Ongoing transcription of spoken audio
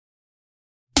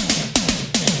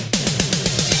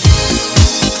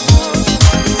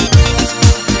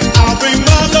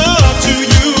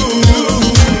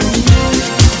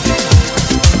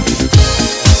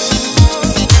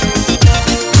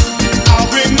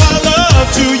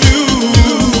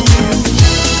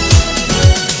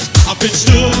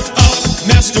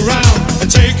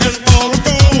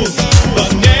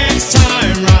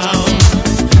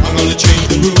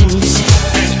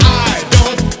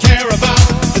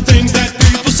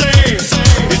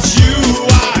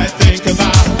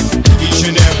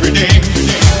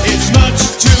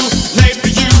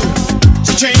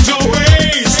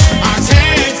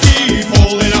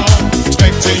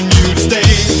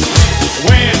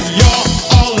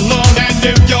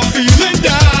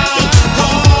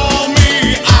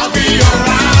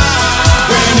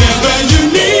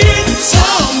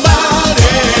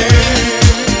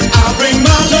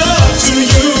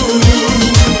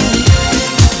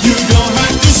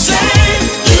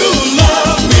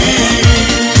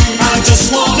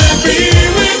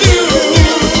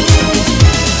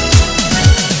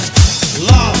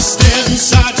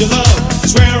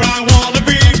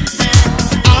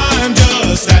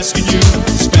just asking you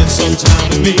to spend some time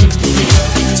with me.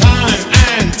 Time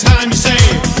and time you say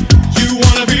you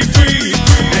wanna be free,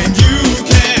 and you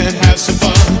can have some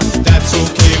fun, that's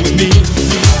okay with me.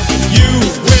 You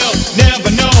will never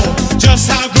know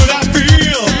just how good I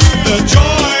feel. The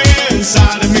joy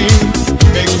inside of me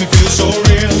makes me feel so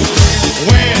real.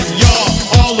 When you're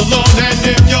all alone and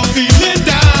if you're feeling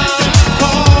down,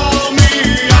 call me,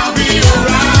 I'll be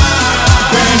around.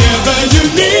 Whenever you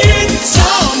need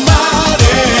somebody,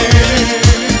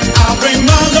 I'll bring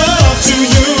my love to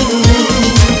you.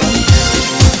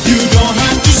 You don't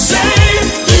have to say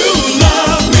you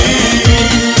love me,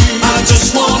 I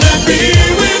just wanna be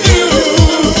with you.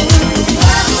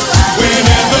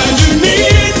 Whenever you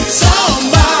need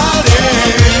somebody,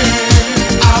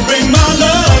 I'll bring my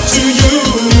love to you.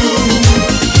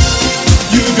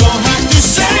 You don't have to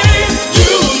say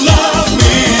you love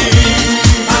me,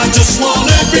 I just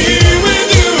wanna be with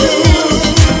you.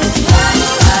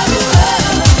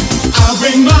 I'll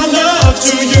bring my love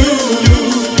to you.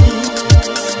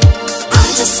 I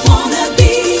just wanna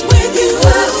be with you.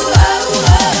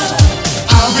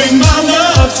 I'll bring my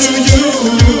love to you.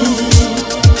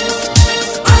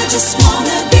 I just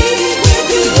wanna be with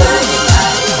you.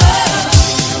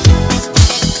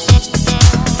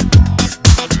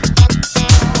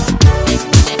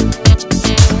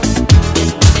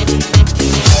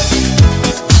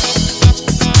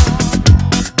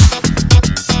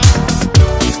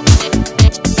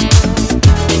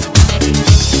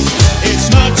 It's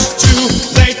much too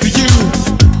late for you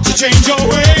to change your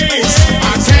ways.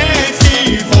 I can't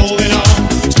keep holding on,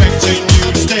 expecting you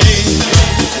to stay.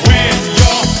 When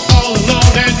you're all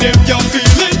alone and if you're